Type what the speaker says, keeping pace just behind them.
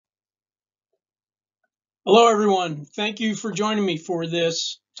Hello, everyone. Thank you for joining me for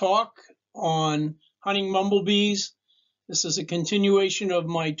this talk on hunting bumblebees. This is a continuation of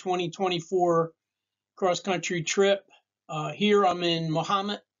my 2024 cross-country trip. Here I'm in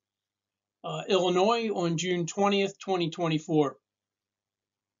Mahomet, Illinois on June 20th, 2024.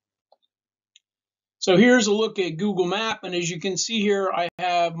 So here's a look at Google Map, and as you can see here, I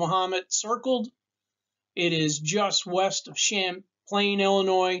have Mahomet circled. It is just west of Champlain,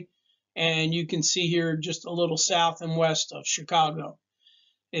 Illinois, and you can see here just a little south and west of Chicago.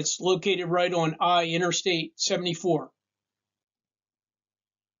 It's located right on Interstate 74.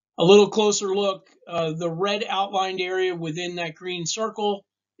 A little closer look, the red outlined area within that green circle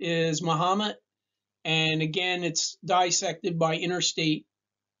is Mahomet. And again, it's dissected by Interstate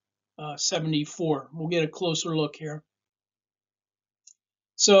 74. We'll get a closer look here.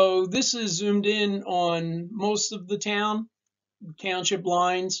 So this is zoomed in on most of the township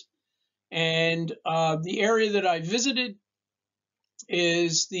lines. And the area that I visited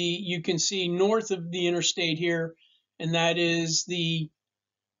is you can see north of the interstate here, and that is the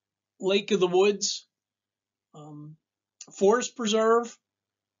Lake of the Woods Forest Preserve,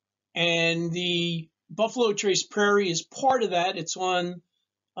 and the Buffalo Trace Prairie is part of that. It's on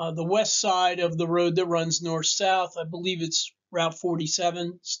the west side of the road that runs north-south. I believe it's Route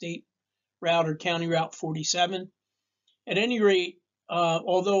 47, state route or county Route 47. At any rate,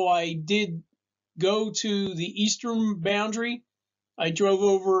 although I did go to the eastern boundary, I drove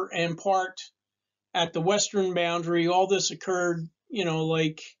over and parked at the western boundary. All this occurred,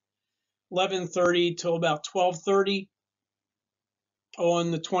 like 11:30 till about 12:30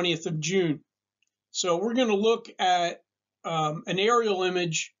 on the 20th of June. So we're going to look at an aerial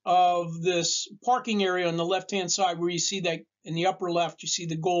image of this parking area on the left-hand side, where you see that in the upper left, you see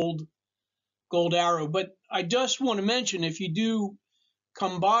the gold arrow. But I just want to mention, if you do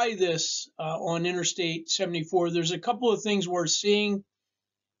come by this on Interstate 74, there's a couple of things worth seeing.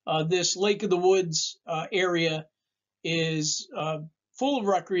 This Lake of the Woods area is full of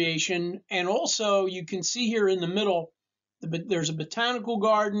recreation, and also you can see here in the middle, there's a botanical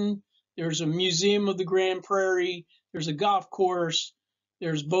garden, there's a museum of the Grand Prairie, there's a golf course,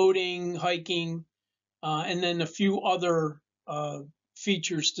 there's boating, hiking, and then a few other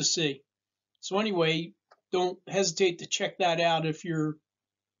features to see. So anyway, don't hesitate to check that out if you're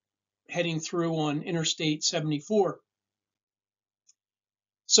heading through on Interstate 74.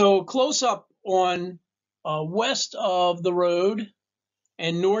 So close up on west of the road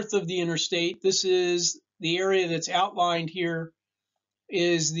and north of the interstate, this is the area that's outlined here,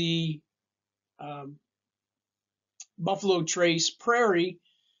 is the Buffalo Trace Prairie.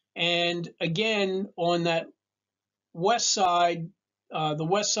 And again, on that west side, the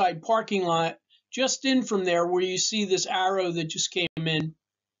west side parking lot, just in from there where you see this arrow that just came in,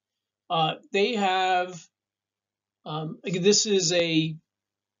 they have, this is a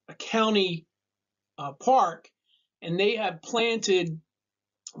county park, and they have planted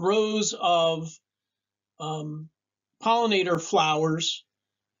rows of pollinator flowers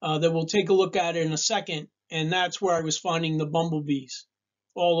that we'll take a look at in a second, and that's where I was finding the bumblebees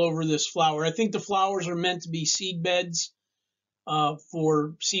all over this flower. I think the flowers are meant to be seed beds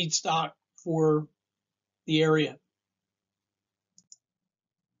for seed stock for the area.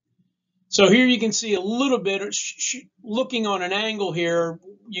 So here you can see a little bit, looking on an angle here,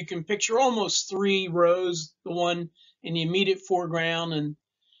 you can picture almost 3 rows, the one in the immediate foreground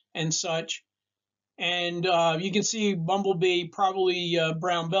and such. And you can see bumblebee, probably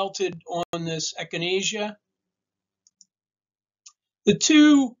brown belted, on this echinacea. The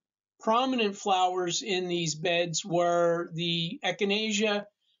 2 prominent flowers in these beds were the echinacea.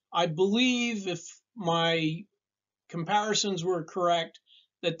 I believe, if my comparisons were correct,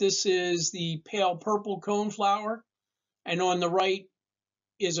 that this is the pale purple coneflower, and on the right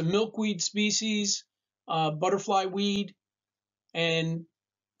is a milkweed species, butterfly weed, and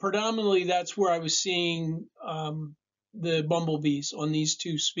predominantly that's where I was seeing the bumblebees, on these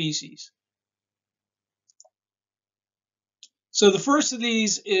 2 species. So the first of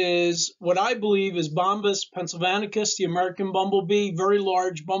these is what I believe is Bombus pennsylvanicus, the American bumblebee, very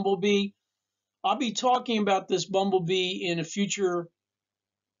large bumblebee. I'll be talking about this bumblebee in a future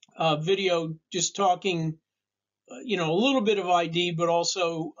video, just talking, a little bit of ID, but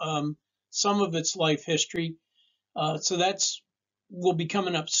also some of its life history. So that's will be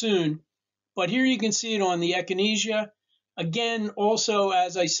coming up soon. But here you can see it on the echinacea. Again, also,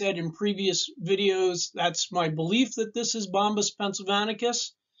 as I said in previous videos, that's my belief that this is Bombus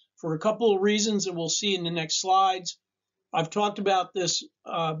pennsylvanicus for a couple of reasons that we'll see in the next slides. I've talked about this.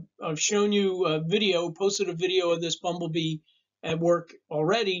 I've shown you a video, posted a video of this bumblebee at work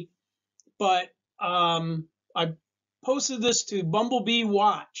already. But I posted this to Bumblebee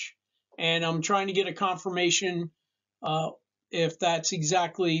Watch, and I'm trying to get a confirmation if that's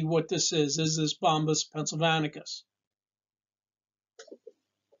exactly what this is. Is this Bombus pennsylvanicus?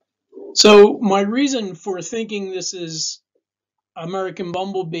 So my reason for thinking this is American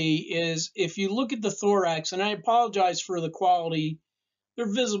bumblebee is if you look at the thorax, and I apologize for the quality,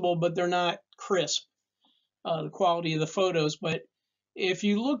 they're visible, but they're not crisp, the quality of the photos. But if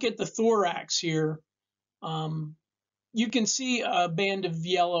you look at the thorax here, you can see a band of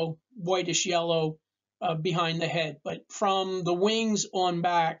yellow, whitish yellow behind the head. But from the wings on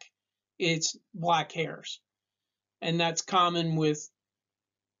back, it's black hairs. And that's common with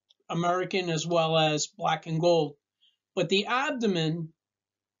American as well as black and gold. But the abdomen,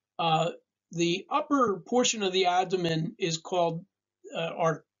 the upper portion of the abdomen is called,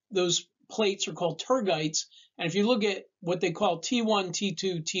 those plates are called tergites. And if you look at what they call T1,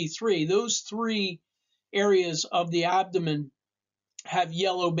 T2, T3, those three areas of the abdomen have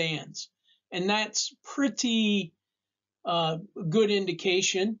yellow bands. And that's pretty good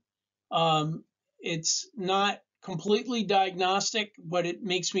indication. It's not completely diagnostic, but it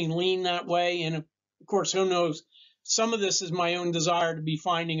makes me lean that way. And of course, who knows? Some of this is my own desire to be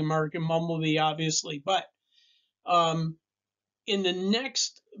finding American bumblebee, obviously. But in the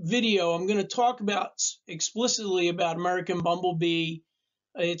next video, I'm going to talk explicitly about American bumblebee,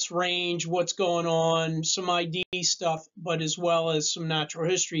 its range, what's going on, some ID stuff, but as well as some natural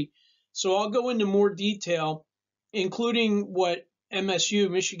history. So I'll go into more detail, including what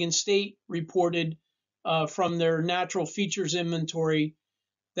MSU, Michigan State, reported from their natural features inventory,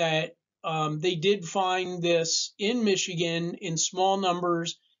 that they did find this in Michigan in small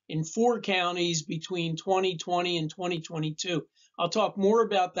numbers in 4 counties between 2020 and 2022. I'll talk more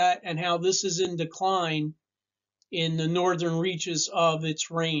about that and how this is in decline in the northern reaches of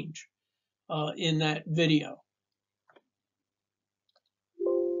its range in that video.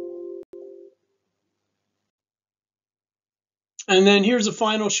 And then here's a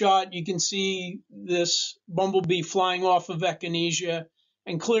final shot. You can see this bumblebee flying off of echinacea,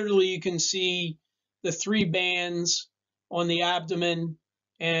 and clearly you can see the 3 bands on the abdomen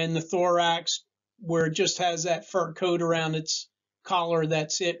and the thorax, where it just has that fur coat around its collar.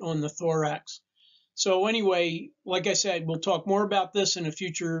 That's it on the thorax. So anyway, like I said, we'll talk more about this in a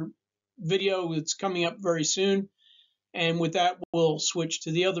future video. It's coming up very soon. And with that, we'll switch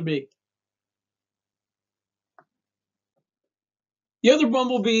to the other bee. The other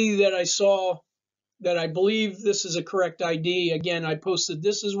bumblebee that I saw, that I believe this is a correct ID, again, I posted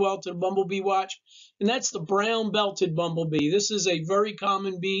this as well to the Bumblebee Watch, and that's the brown-belted bumblebee. This is a very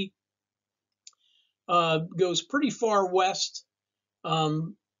common bee, goes pretty far west,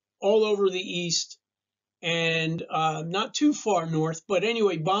 all over the east, and not too far north. But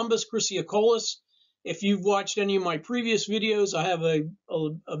anyway, Bombus cruciacolus. If you've watched any of my previous videos, I have a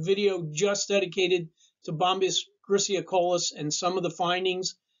video just dedicated to Bombus cruciacolus and some of the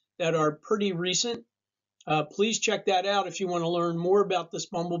findings that are pretty recent. Please check that out if you want to learn more about this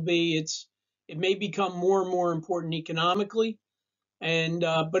bumblebee. It may become more and more important economically. And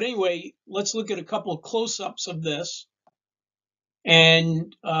but anyway, let's look at a couple of close-ups of this.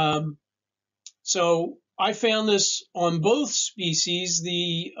 And so I found this on both species.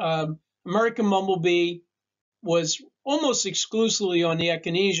 The American bumblebee was almost exclusively on the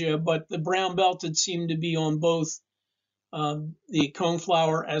echinacea, but the brown-belted seemed to be on both the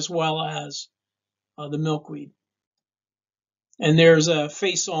coneflower as well as the milkweed. And there's a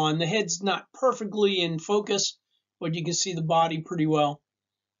face on. The head's not perfectly in focus, but you can see the body pretty well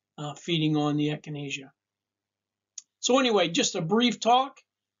feeding on the echinacea. So anyway, just a brief talk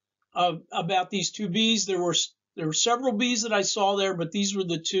about these 2 bees. There were several bees that I saw there, but these were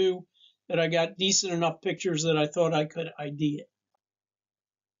the 2 that I got decent enough pictures that I thought I could ID it.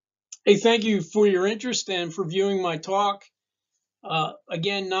 Hey, thank you for your interest and for viewing my talk.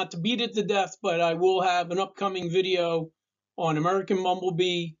 Again, not to beat it to death, but I will have an upcoming video on American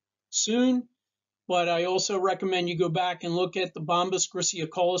bumblebee soon. But I also recommend you go back and look at the Bombus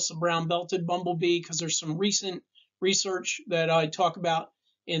cruciacolus, the brown-belted bumblebee, because there's some recent research that I talk about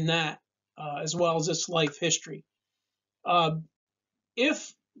in that, as well as its life history.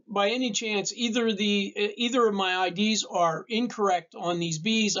 If by any chance either of my IDs are incorrect on these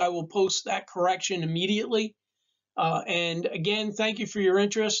bees, I will post that correction immediately. And again, thank you for your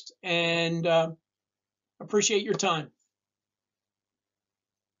interest, and appreciate your time.